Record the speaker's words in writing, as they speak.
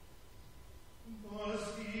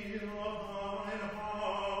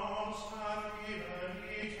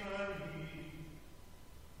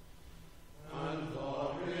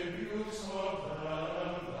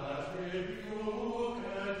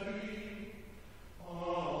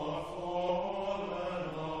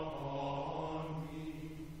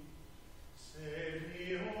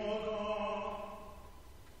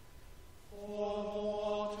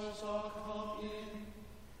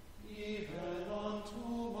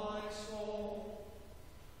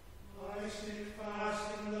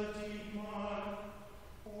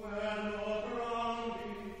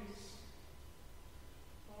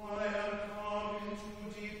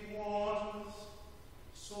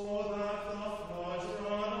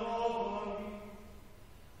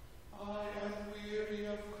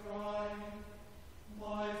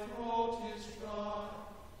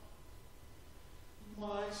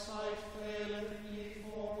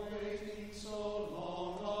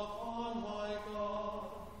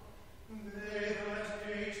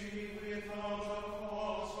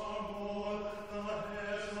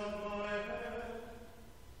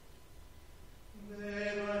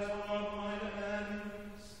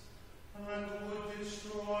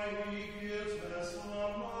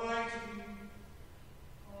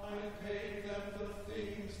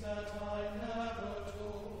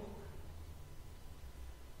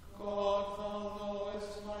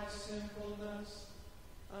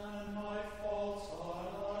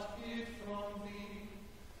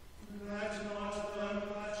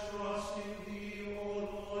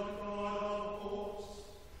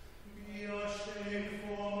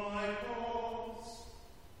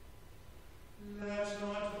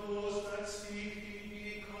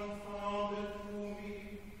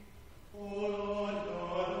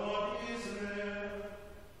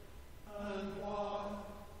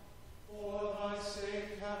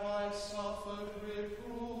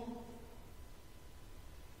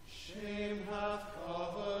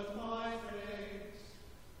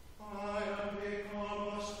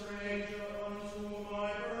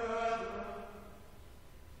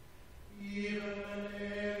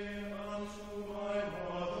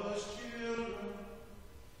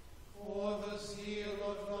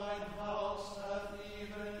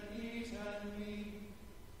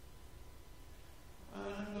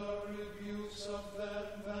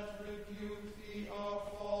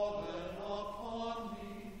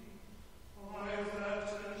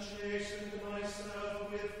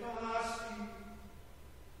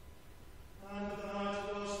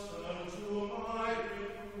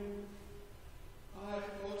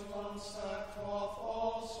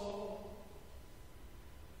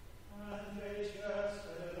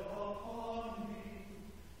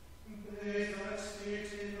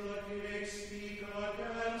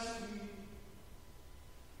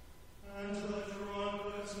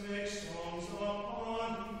make songs upon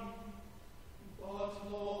thee.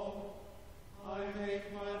 But, Lord, I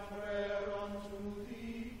make my prayer unto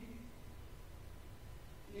thee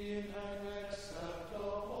in an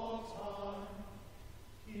acceptable time.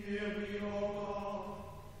 Hear me, O God,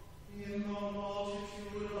 in the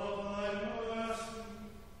multitude of thy mercy,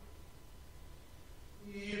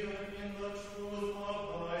 even in the truth of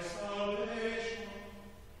thy salvation.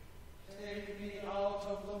 Take me out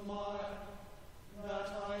of the mire, that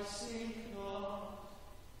I sing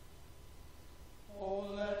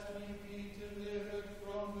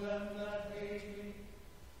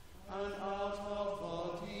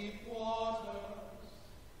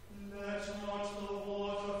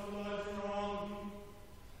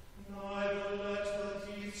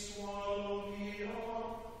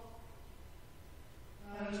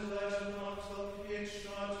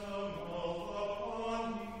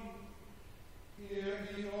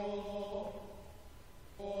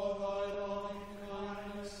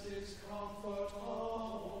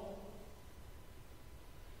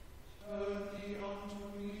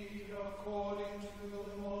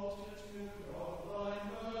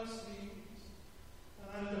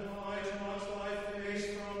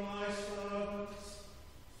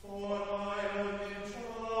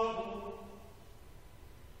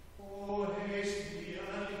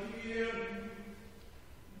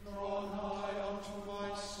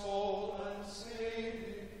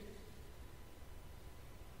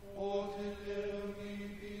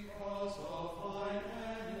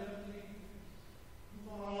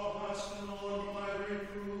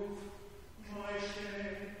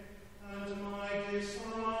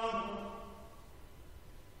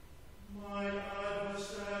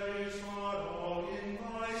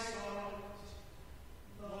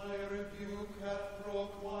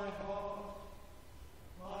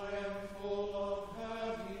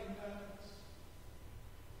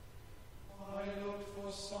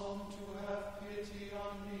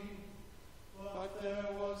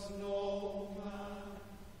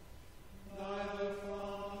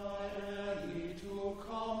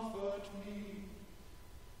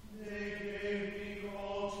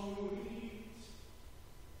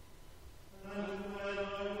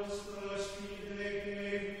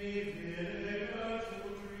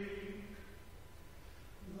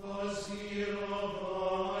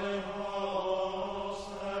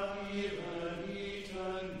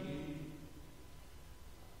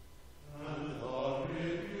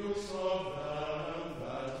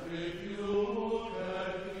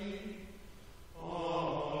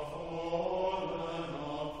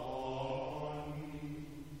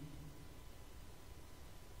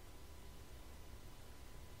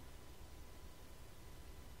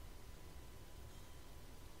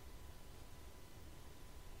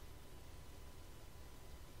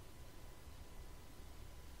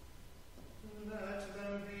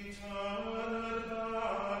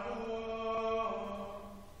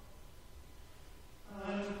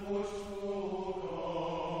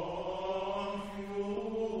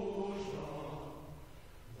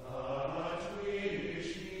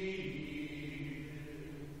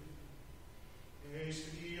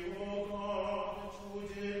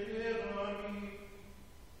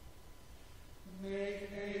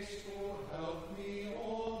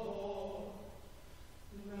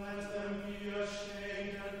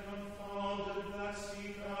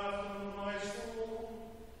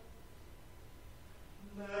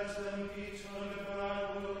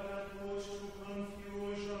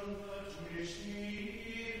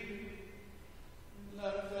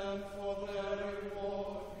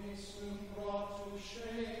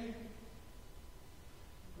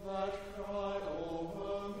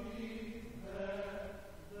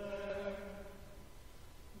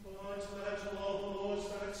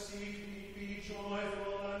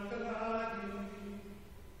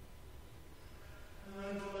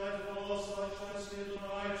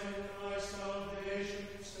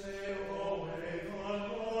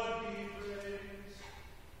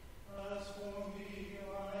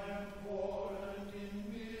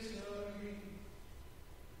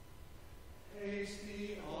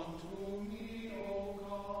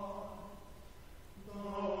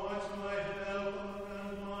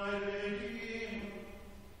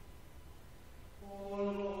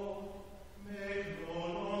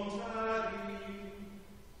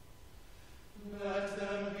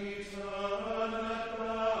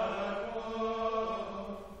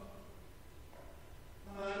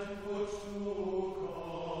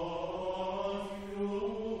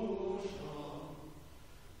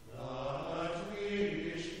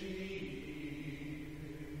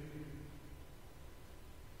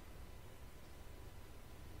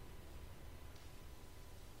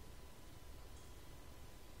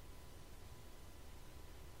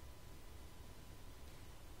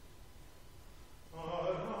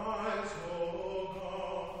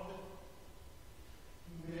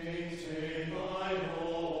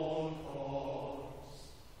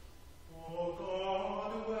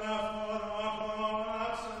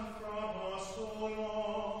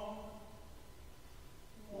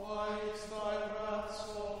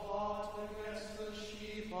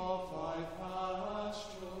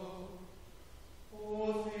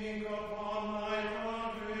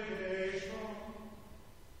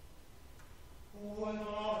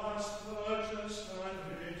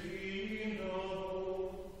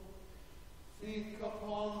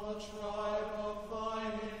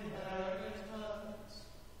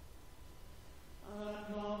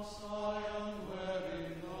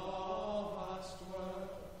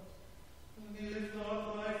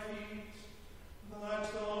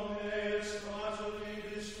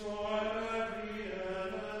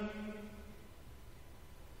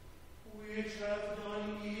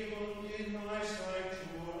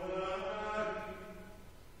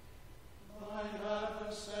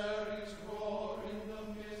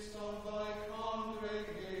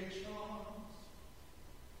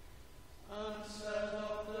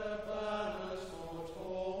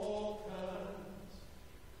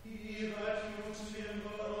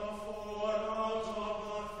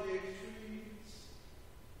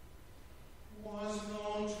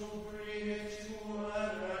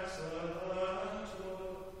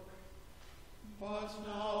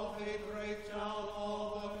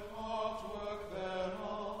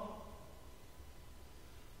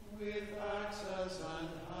axes and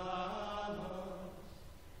hammers.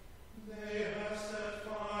 They have set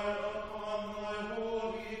fire upon thy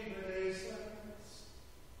holy places,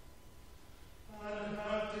 and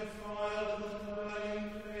have defiled the dwelling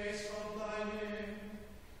place of thy name,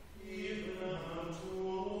 even unto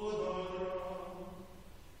the ground.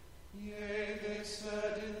 Yea, they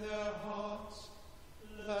said in their hearts,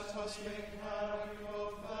 let us make havoc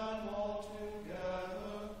of them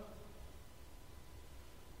altogether.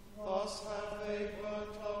 Thus have they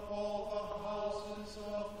burnt up all the houses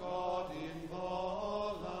of God in the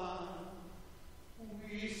land.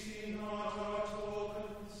 We see not our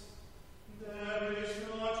tokens, there is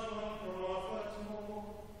not one prophet more.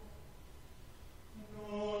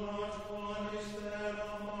 No, not one is there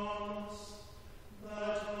among us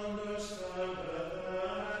that understandeth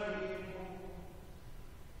any more.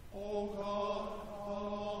 O God, how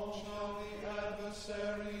long shall the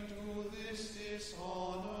adversary do this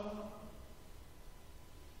dishonor?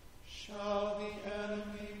 Shall the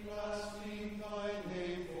enemy blaspheme thy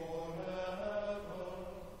name forever?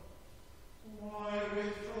 Why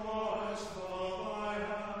withdrawest thou thy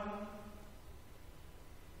hand?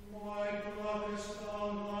 Why pluckest thou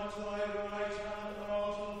not thy right hand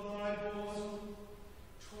out of thy bosom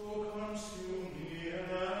to consume the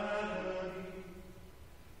enemy?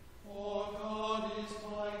 For God is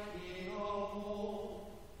my King of all.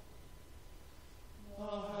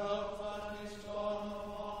 The help that is done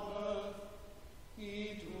upon earth, he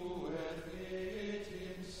doeth it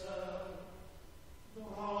himself.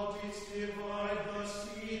 Thou didst divide the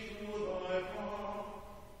sea through thy power.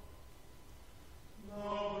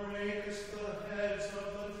 Thou breakest the heads of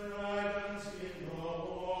the dragons in the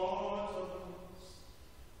waters.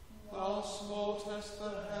 Thou smotest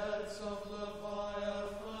the heads of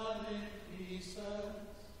Leviathan in pieces,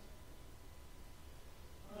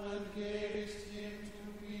 and gavest him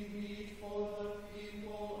to be meat for the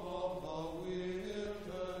people of the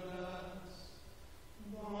wilderness.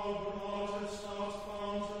 Thou broughtest out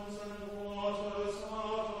fountains and waters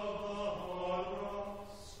out of the hard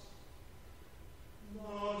rocks.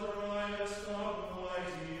 Thou driest up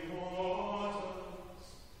mighty waters.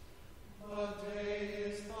 The day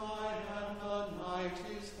is thine and the night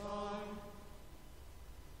is thine.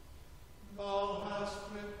 Thou hast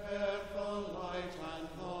prepared the light and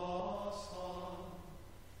the sun.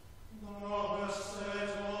 Thou hast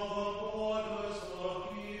set all the borders of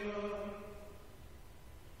the earth.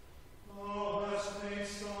 Thou hast made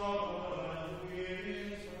summer and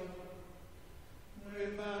winter.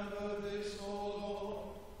 Remember this, O Lord,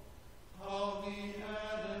 how the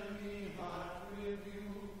enemy hath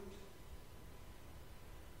rebuked,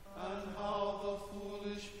 and how the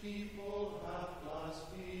foolish people have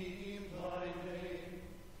blasphemed thy name.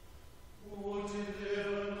 Who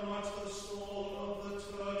deliver not the soul of the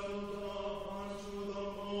turtle dove unto the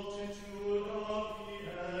multitude of the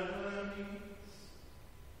enemies,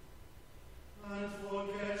 and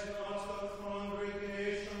forget not the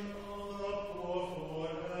congregation of the poor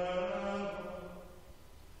forever.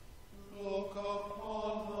 Look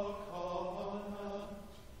upon the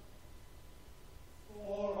covenant,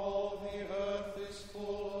 for all the earth is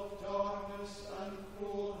full of darkness and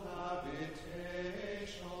cruel habitations.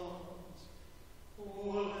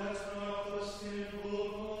 Who let not the sinful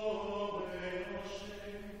go away no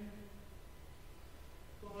shame,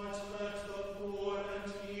 but let the poor and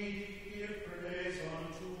needy give praise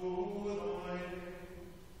unto thy name.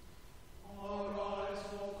 Arise,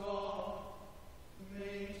 O God,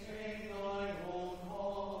 maintain thine own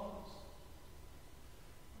cause.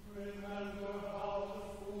 Remember how the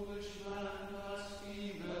foolish man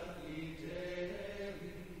blasphemeth thee daily.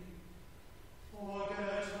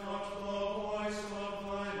 Forget not the voice of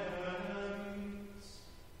thine enemies,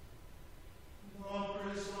 the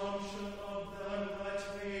presumption of them that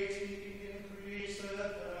hate thee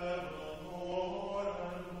increaseth evermore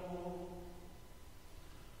and more.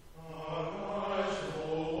 Arise,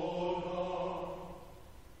 O God,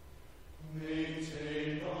 maintain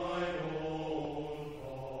thine own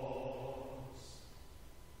cause.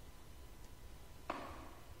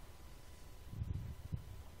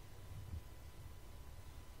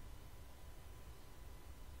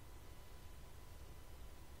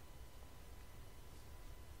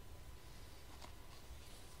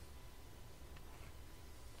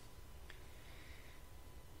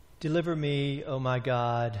 Deliver me, O my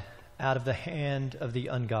God, out of the hand of the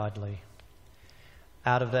ungodly,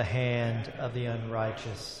 out of the hand of the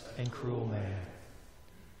unrighteous and cruel man.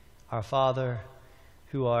 Our Father,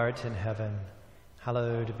 who art in heaven,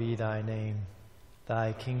 hallowed be thy name.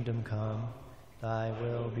 Thy kingdom come, thy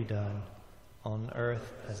will be done, on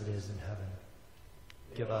earth as it is in heaven.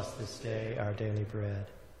 Give us this day our daily bread,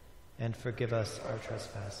 and forgive us our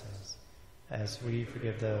trespasses, as we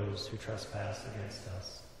forgive those who trespass against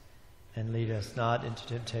us. And lead us not into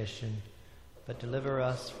temptation, but deliver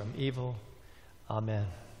us from evil. Amen.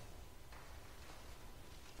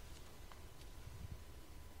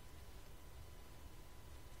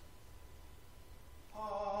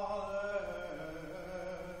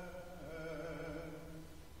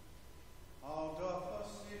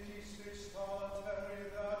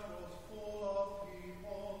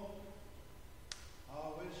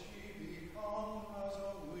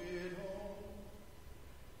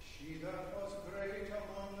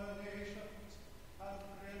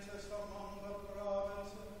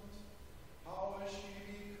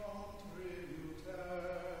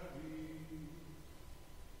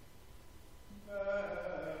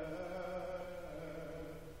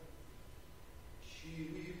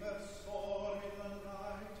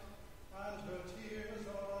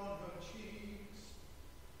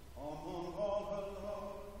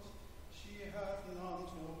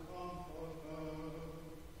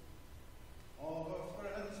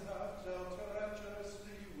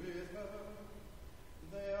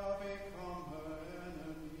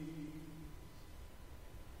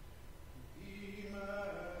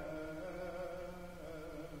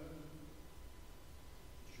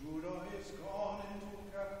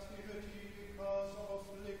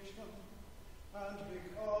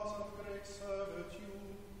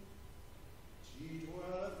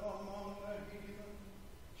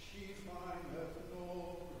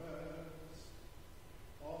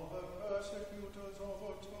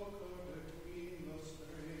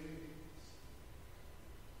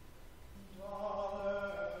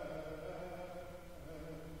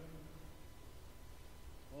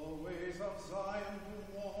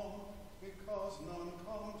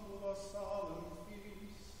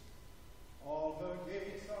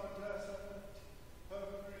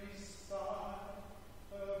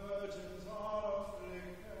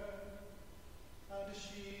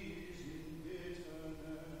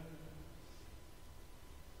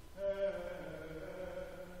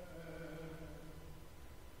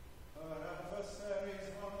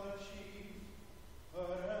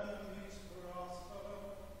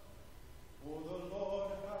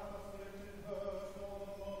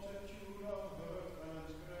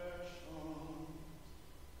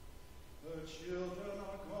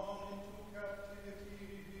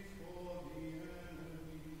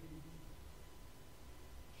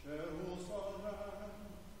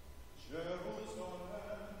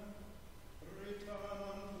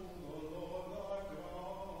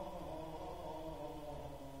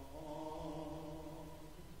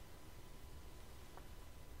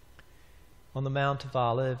 On the Mount of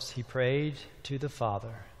Olives, he prayed to the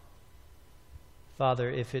Father, "Father,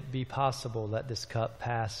 if it be possible, let this cup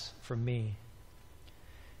pass from me.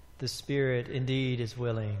 The spirit indeed is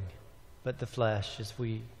willing, but the flesh is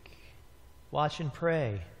weak. Watch and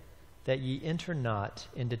pray that ye enter not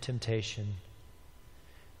into temptation.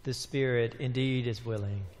 The spirit indeed is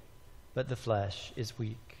willing, but the flesh is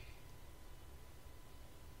weak."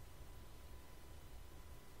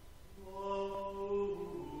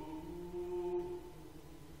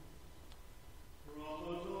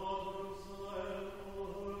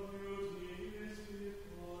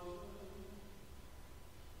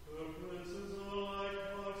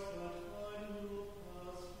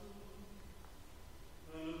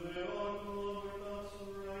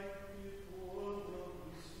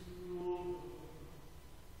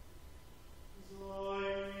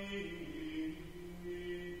 Like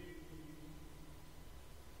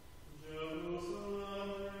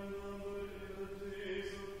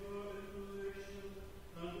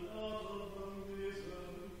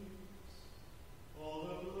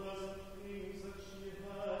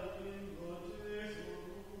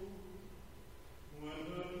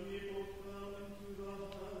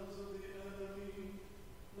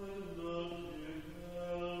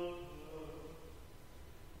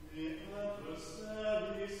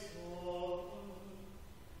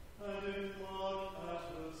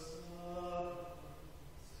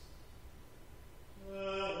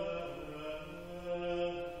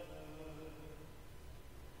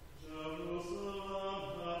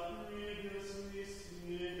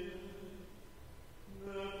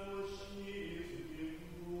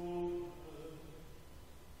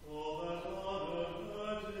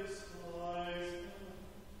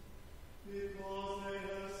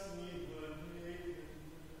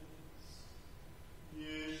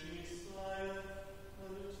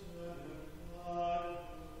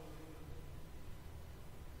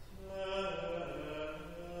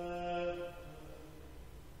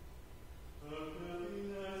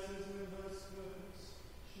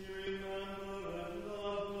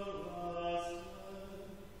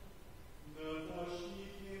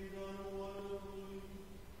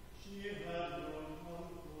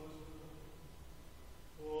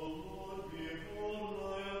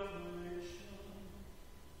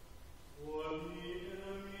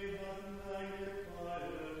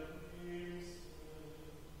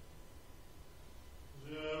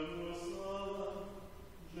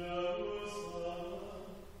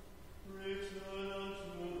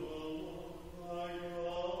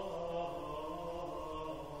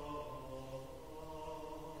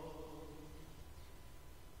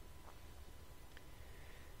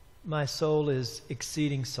My soul is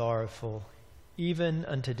exceeding sorrowful, even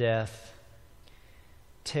unto death.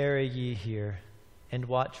 Tarry ye here, and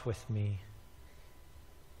watch with me.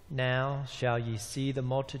 Now shall ye see the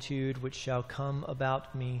multitude which shall come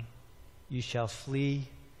about me. You shall flee,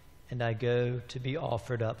 and I go to be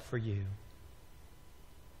offered up for you.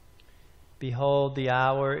 Behold, the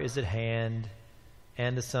hour is at hand,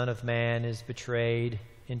 and the Son of Man is betrayed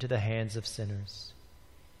into the hands of sinners.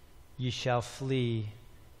 Ye shall flee,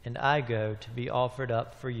 and I go to be offered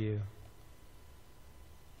up for you.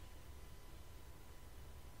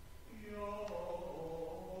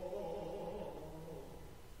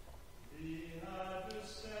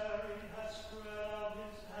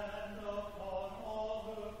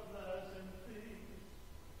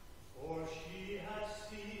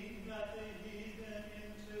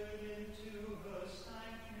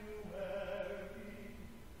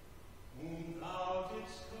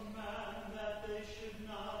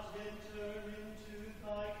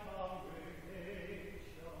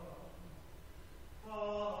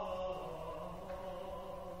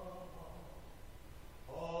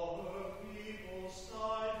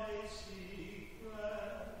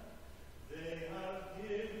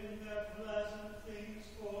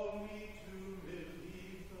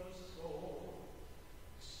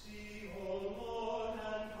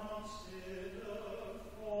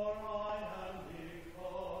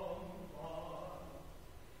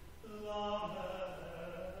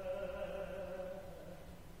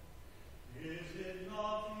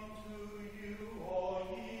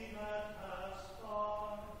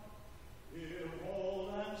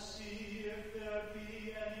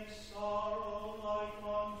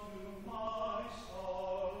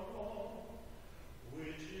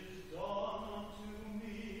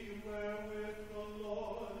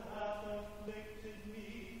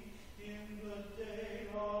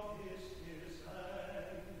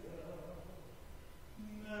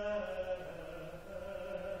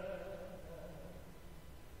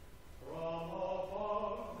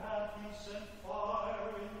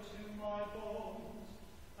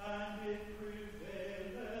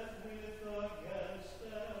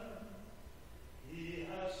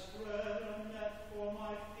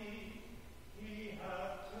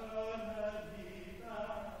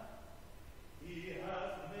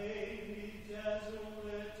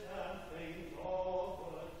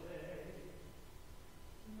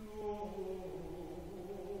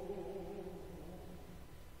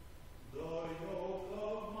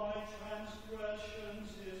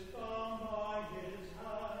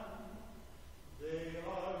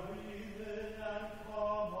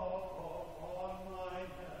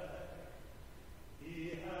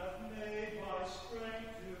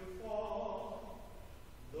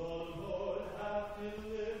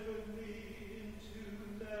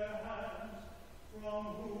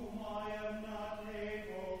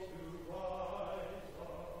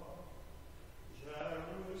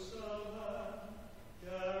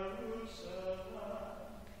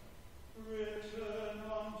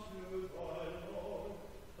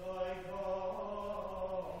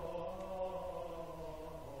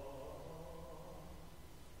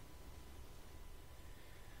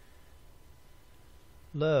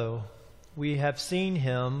 Lo, we have seen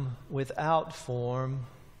him without form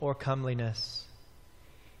or comeliness.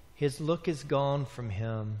 His look is gone from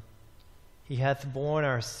him. He hath borne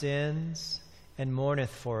our sins and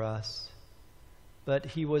mourneth for us. But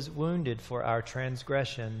he was wounded for our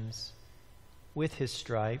transgressions. With his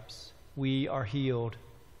stripes we are healed.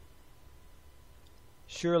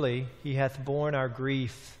 Surely he hath borne our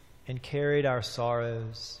grief and carried our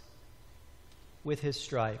sorrows. With his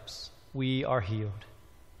stripes we are healed.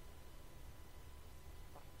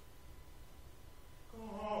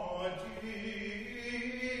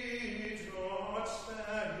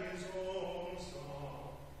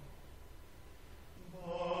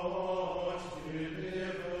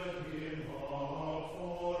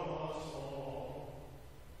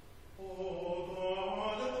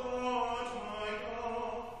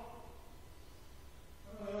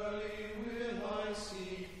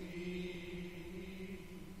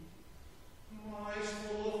 My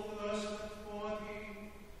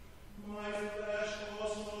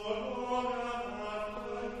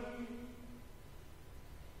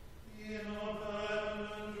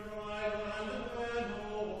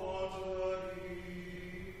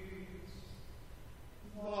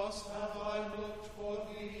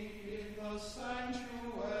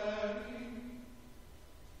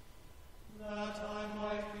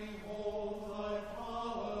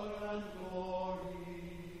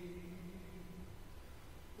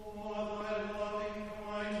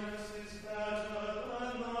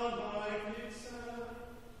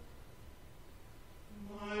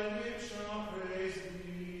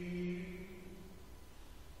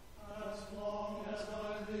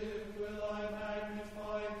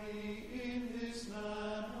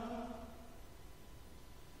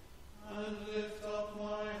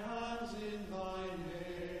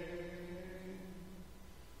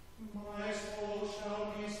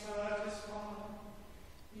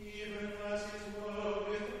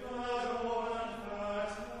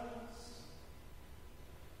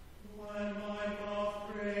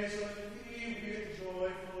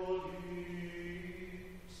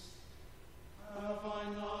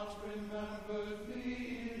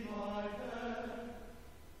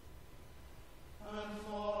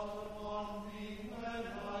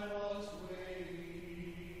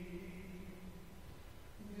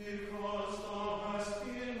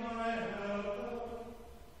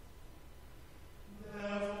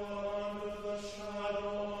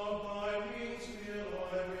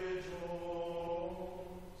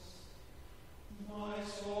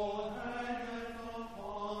soul hangeth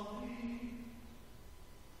upon thee.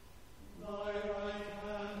 Thy right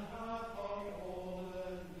hand hath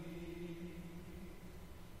upholden thee.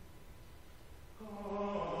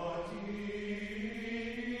 God did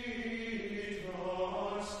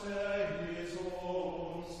not spare his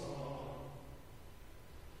own Son,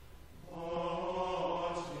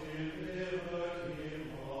 but delivered him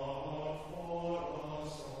up for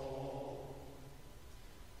us all.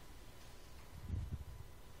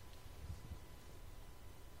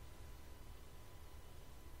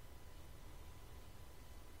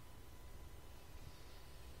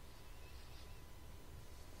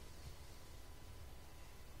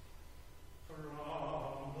 From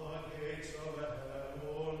the gates of heaven, O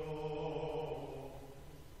Lord,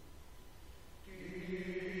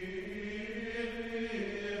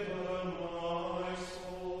 deliver my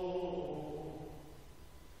soul.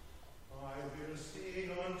 I will sing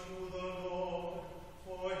unto the Lord,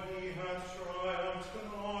 for he hath triumphed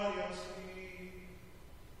gloriously.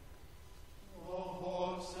 The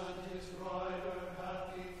horse and his rider hath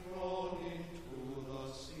he thrown into the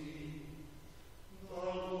sea. The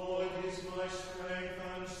Lord is my strength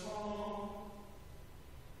and song,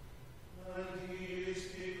 and he is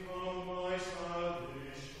become my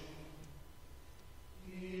salvation.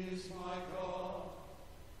 He is my God,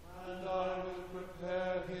 and I will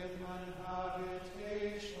prepare him an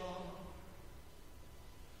habitation.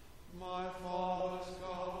 My Father's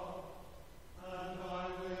God, and I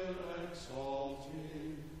will exalt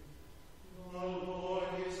him. The Lord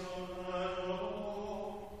is a man of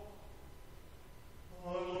war.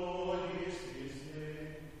 The Lord is his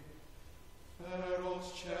name. Pharaoh's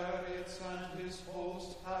chariots and his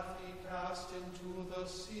host hath he cast into the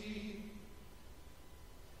sea.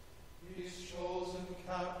 His chosen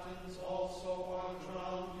captains also are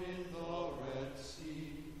drowned in the Red Sea.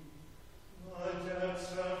 The depths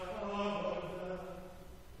have covered them.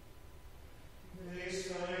 They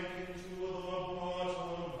sank into the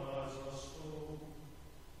bottom as a stone.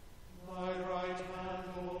 Thy right hand,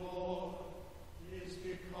 O Lord, is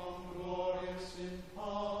become glorious in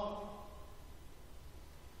power.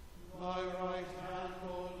 Thy right hand,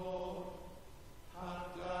 O Lord, hath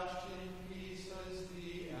dashed in pieces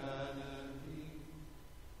the enemy,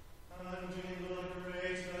 and in the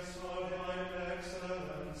greatness of thine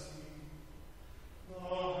excellency,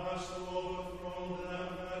 thou hast overthrown them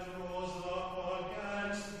that rose up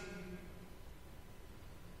against thee.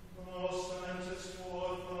 Thou sentest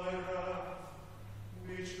forth thy wrath,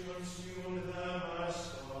 which consumed them as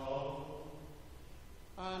stubble,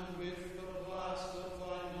 and with the blast of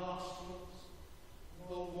thy nostrils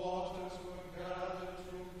the waters were gathered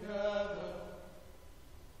together.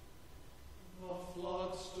 The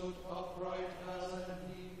flood stood upright as an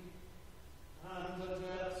heap, and the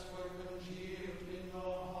depths were congealed in the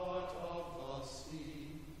heart of the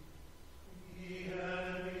sea. The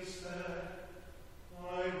enemy said,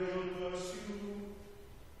 I will pursue,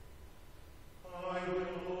 I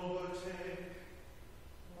will overtake,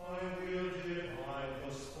 I will divide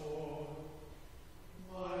the spoil.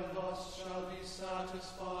 My lust shall be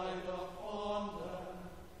satisfied upon them.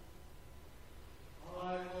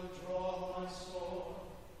 I will draw my sword,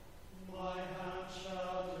 my hand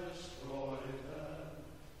shall destroy them.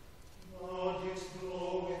 Thou didst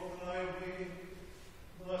blow with thy wind,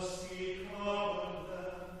 the sea covered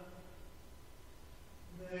them.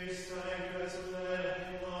 They sank as lead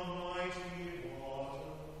in the mighty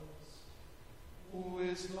waters. Who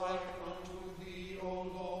is like unto thee, O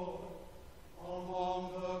Lord, among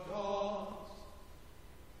the gods?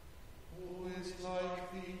 Who is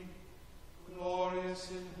like thee, glorious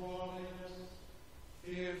in holiness,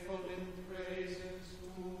 fearful in praises,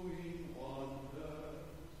 doing wonders?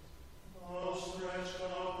 Thou stretched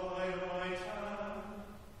out thy right hand,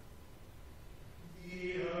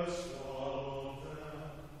 the earth swallowed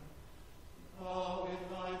them. Thou in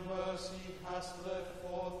thy mercy hast led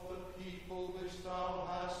forth the people which thou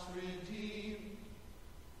hast redeemed.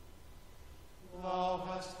 Thou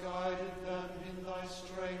hast guided them in thy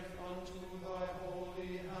strength unto thy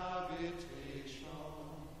holy habitation.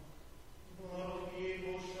 The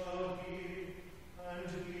people shall hear and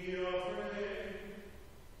be afraid.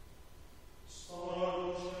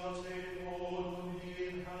 Sorrow shall take hold of the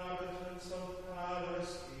inhabitants of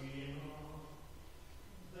Palestine.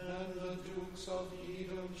 Then the dukes of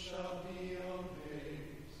Edom shall be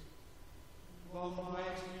amazed. The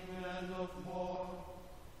mighty men of Moab,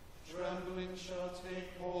 trembling shall take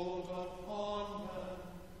hold upon them.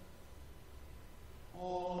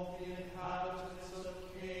 All the inhabitants of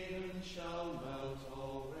Canaan shall melt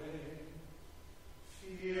away.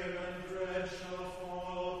 Fear and dread shall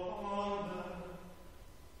fall upon them.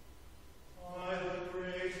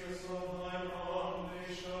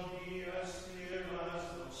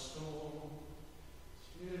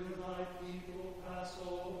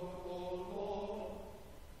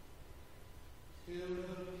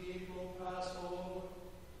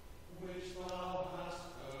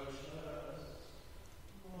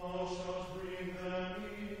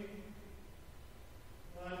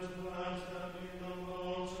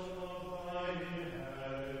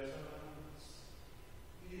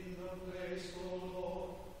 place, O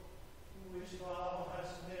Lord, which thou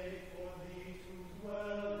hast made for thee to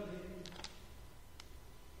dwell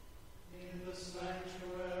in the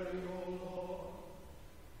sanctuary, O Lord,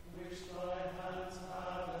 which thy hands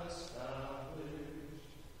have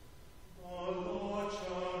established. The Lord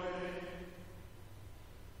shall reign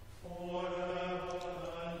forever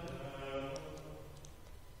and ever.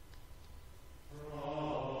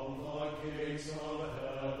 From the gates of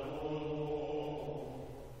hell, O Lord,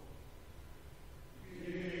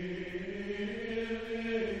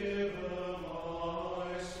 deliver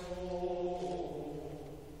my soul.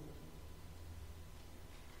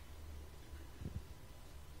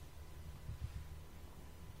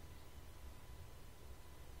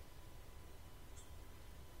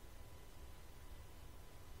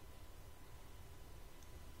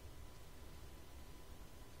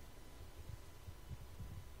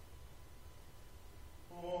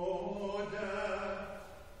 O death,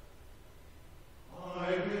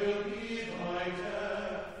 I will be thy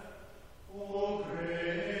death. O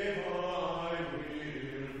grave, I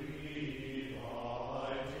will be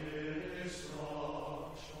thy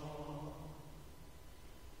destruction.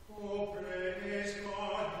 O praise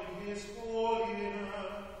God in his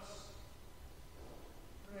holiness.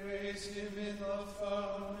 Praise him in the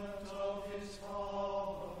firmament of his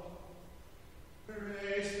power.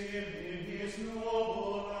 Praise him in his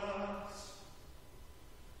noble acts.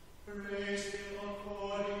 Praise him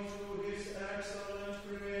according to his excellent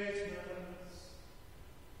greatness.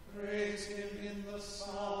 Praise him in the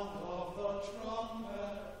sound of the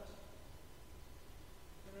trumpet.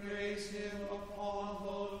 Praise him upon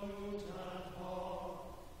the lute and harp.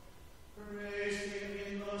 Praise him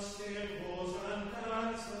in the cymbals and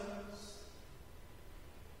dances.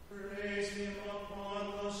 Praise him upon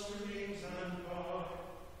the strings and pipe.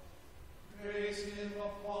 Praise him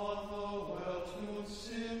upon the well-tuned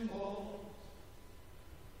cymbals.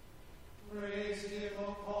 Praise him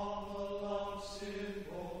upon the loud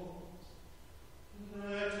cymbals.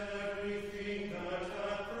 Let everything that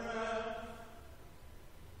hath breath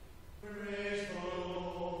praise the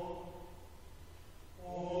Lord. O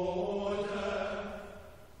death,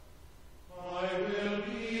 I will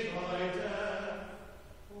be thy death.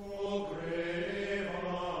 O grave, I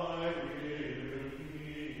will be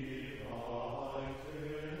thy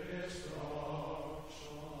destruction.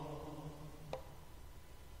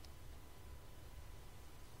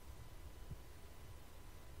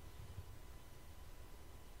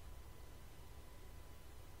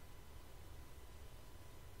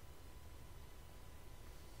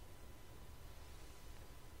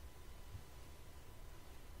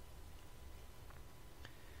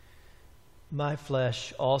 My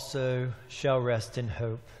flesh also shall rest in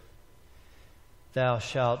hope. Thou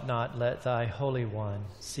shalt not let thy Holy One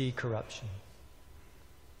see corruption.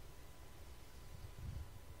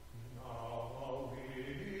 Now a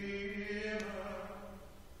Redeemer,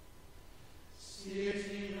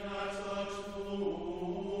 sitting at the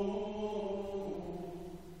tomb,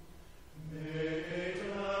 made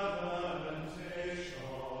lamentation,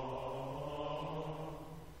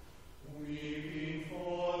 weeping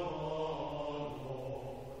for the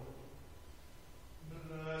Lord.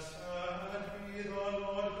 Blessed be the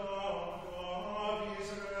Lord God of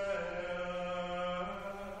Israel.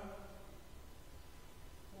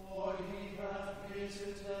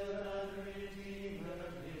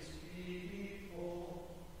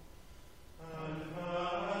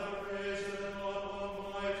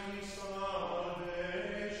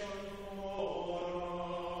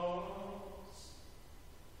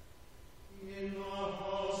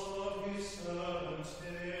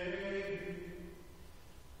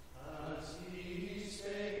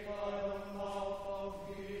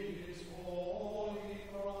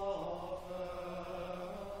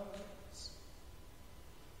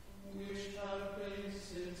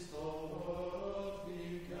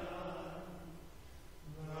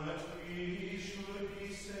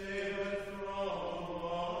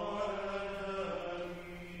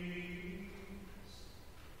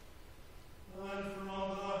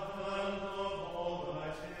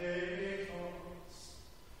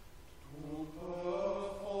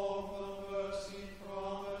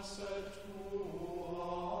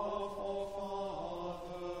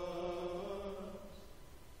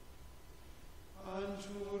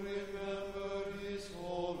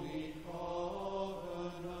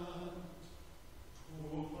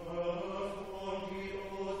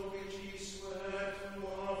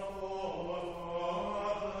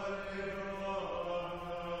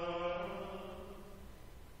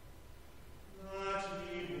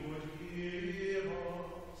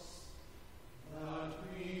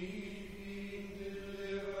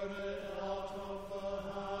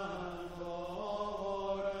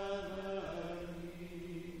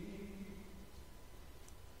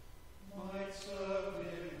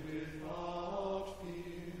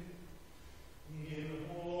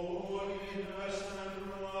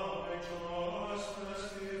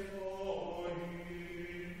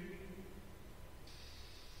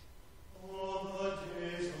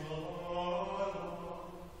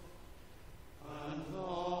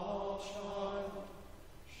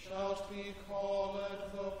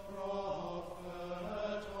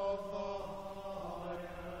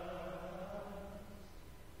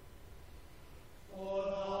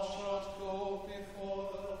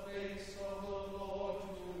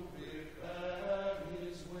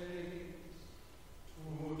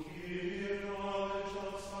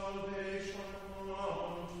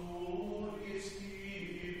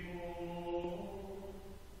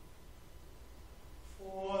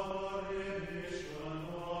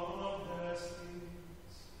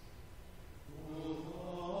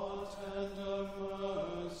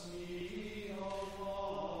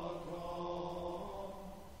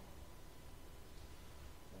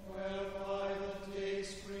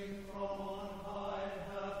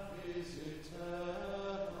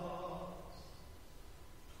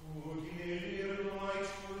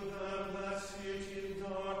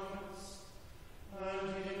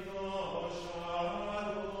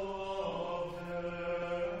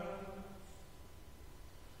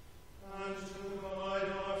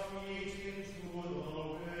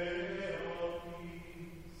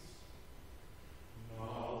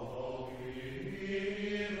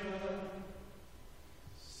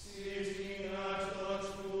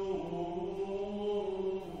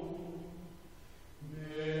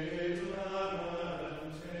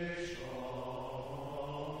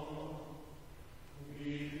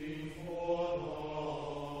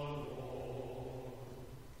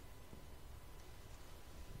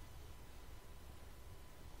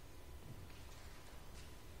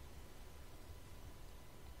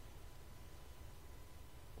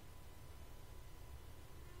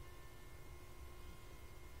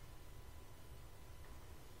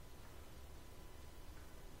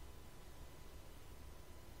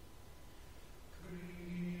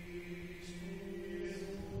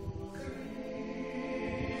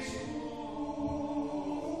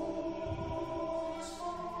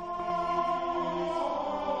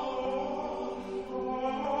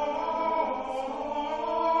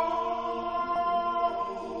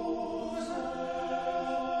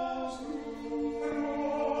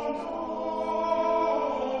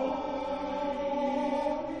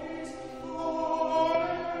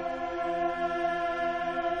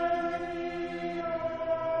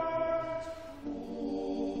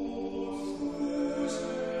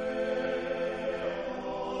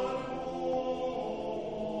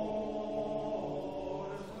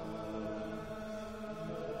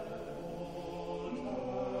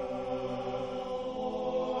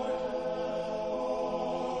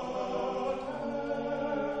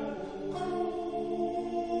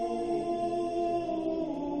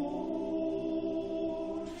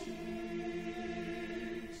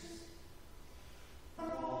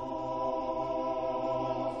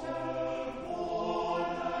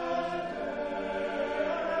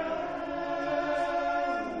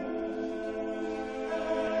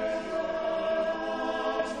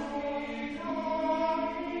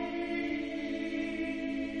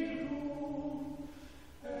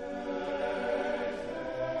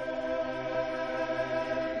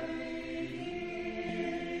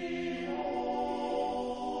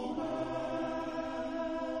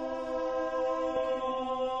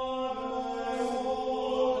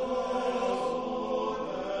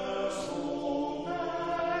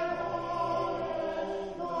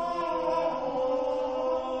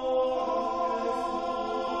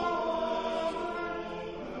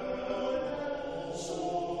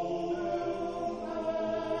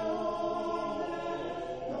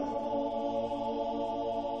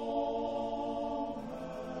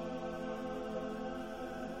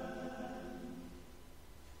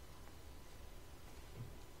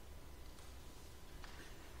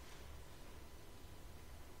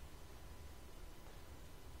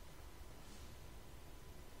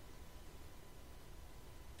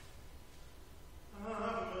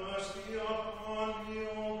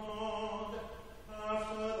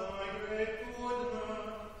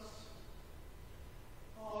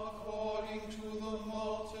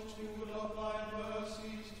 thy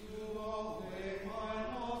mercies do away mine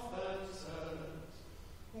offenses.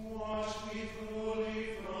 Wash me thoroughly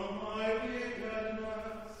from my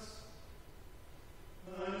wickedness,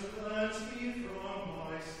 and cleanse me from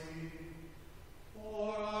my sin. For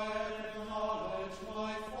I acknowledge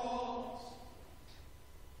my faults,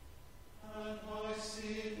 and my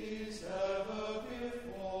sin is ever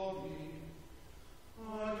before me.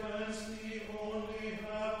 Against thee only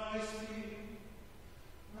have I sinned,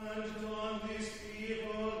 and done this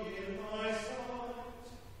evil in thy sight,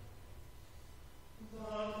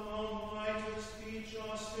 that thou mightest be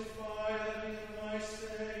justified in thy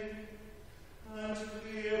saying, and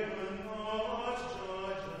clear when thou art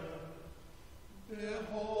judged.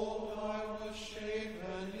 Behold, I was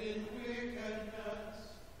shapen in wickedness,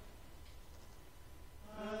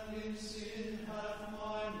 and in sin hath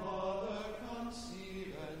my mother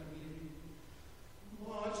conceived me.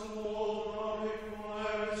 But lo, thou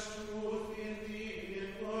requirest truth in the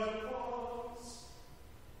inward parts,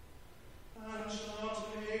 and shalt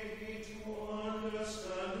make me to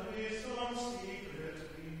understand wisdom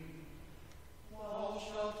secretly. Thou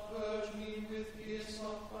shalt purge me with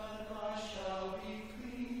hyssop, and I shall be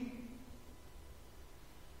clean.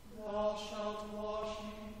 Thou shalt wash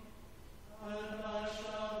me, and I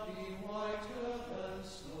shall be whiter than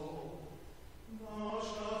snow. Thou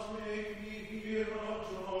shalt make me hear of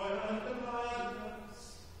joy and gladness,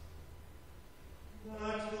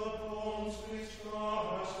 that the bones which thou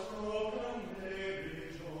hast broken may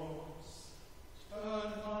rejoice. Turn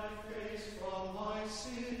thy face from my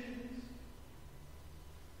sins,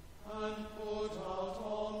 and put out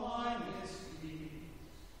all my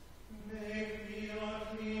misdeeds. Make me a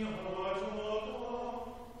clean heart, O God,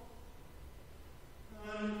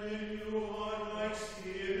 and renew a right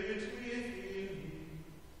spirit within me.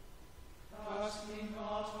 Cast me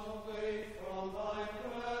not away from thy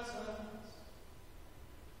presence,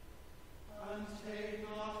 and take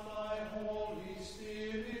not thy Holy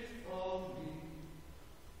Spirit from me.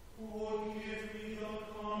 O give me the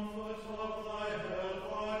comfort of thy help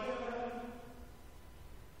again,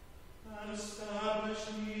 and establish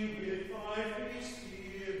me with thy free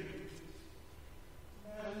spirit.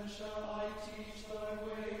 Then shall I teach thy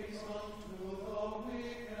ways unto the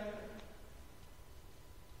wicked,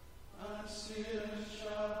 and sinners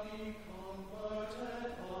shall be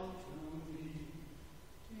converted unto thee.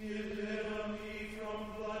 Deliver me from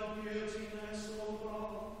blood guiltiness, O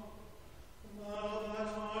God, thou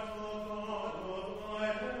that art the God of my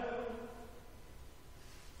help.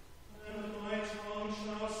 And my tongue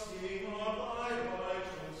shall sing of thy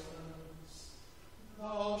righteousness.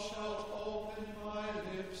 Thou shalt open my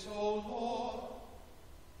lips, O Lord,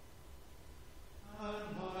 and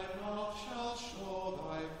my mouth shall show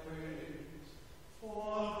thy praise.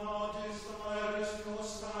 For thou desirest no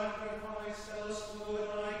sacrifice, else would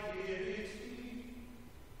I give it thee.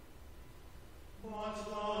 But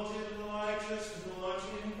thou delightest not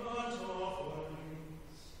in burnt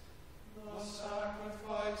offerings. The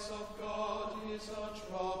sacrifice of God is a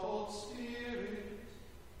troubled spirit.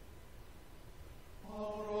 A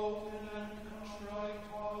broken and contrite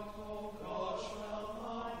heart, O God, shall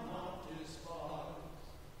thou not despise.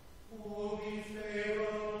 O be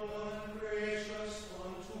favorable and gracious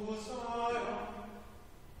unto Zion.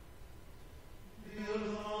 Build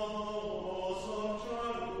thou the walls of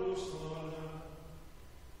Jerusalem.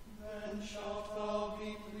 Then shalt thou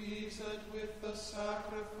be pleased with the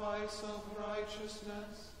sacrifice of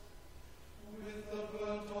righteousness, with the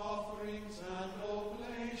burnt offerings and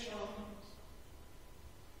oblations.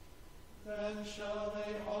 Then shall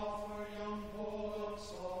they offer young bullocks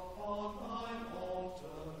upon thine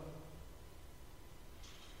altar.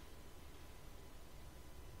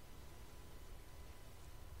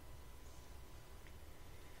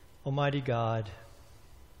 Almighty God,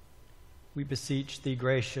 we beseech thee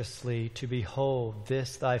graciously to behold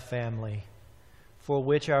this thy family, for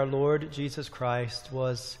which our Lord Jesus Christ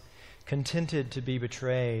was contented to be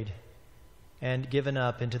betrayed and given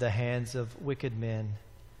up into the hands of wicked men,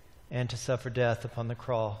 and to suffer death upon the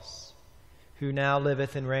cross, who now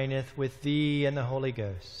liveth and reigneth with thee and the Holy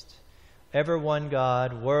Ghost, ever one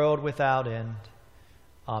God, world without end.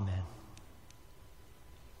 Amen.